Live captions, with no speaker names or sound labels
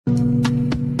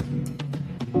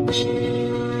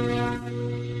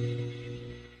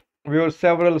Where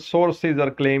several sources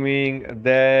are claiming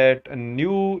that a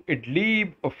new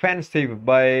Idlib offensive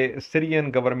by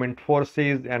Syrian government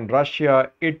forces and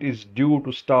Russia, it is due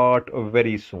to start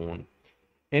very soon.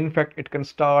 In fact, it can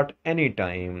start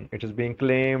anytime. It is being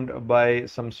claimed by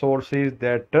some sources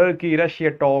that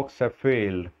Turkey-Russia talks have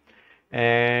failed,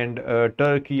 and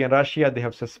Turkey and Russia, they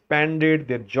have suspended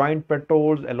their joint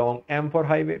patrols along M4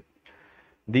 highway.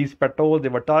 These patrols, they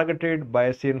were targeted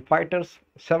by Syrian fighters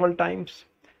several times.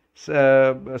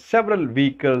 Several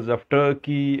vehicles of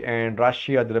Turkey and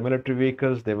Russia, the military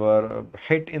vehicles, they were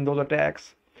hit in those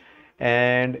attacks.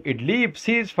 And Idlib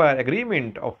ceasefire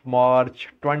agreement of March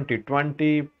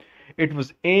 2020, it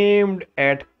was aimed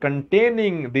at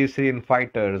containing the Syrian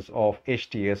fighters of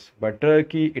HTS, but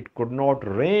Turkey, it could not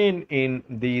rein in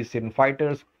these Syrian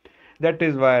fighters. That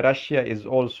is why Russia is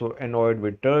also annoyed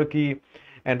with Turkey,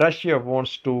 and Russia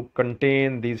wants to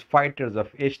contain these fighters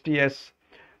of HTS.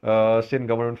 Syrian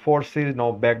government forces,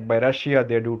 now backed by Russia,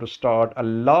 they're due to start a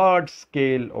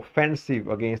large-scale offensive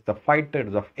against the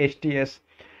fighters of HTS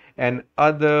and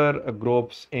other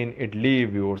groups in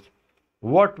Idlib, viewers.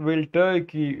 What will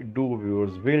Turkey do,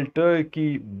 viewers? Will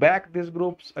Turkey back these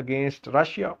groups against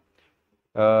Russia?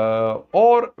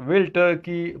 Or will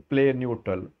Turkey play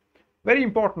neutral? Very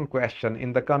important question.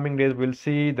 In the coming days, we'll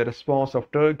see the response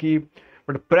of Turkey.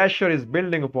 But pressure is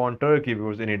building upon Turkey,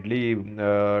 viewers, in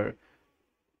Idlib.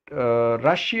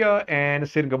 Russia and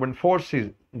Syrian government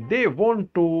forces, they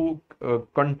want to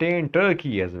contain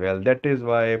Turkey as well. That is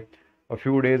why a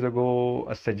few days ago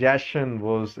a suggestion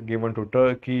was given to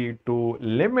Turkey to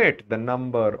limit the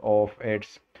number of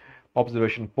its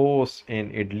observation posts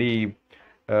in Idlib.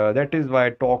 That is why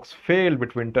talks failed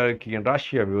between Turkey and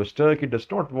Russia, because Turkey does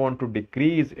not want to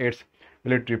decrease its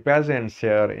military presence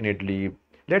here in Idlib.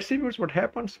 Let's see what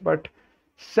happens, but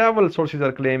several sources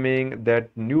are claiming that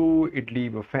new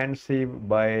Idlib offensive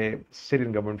by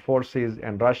Syrian government forces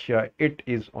and Russia, it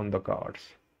is on the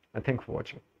cards. And thanks for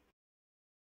watching.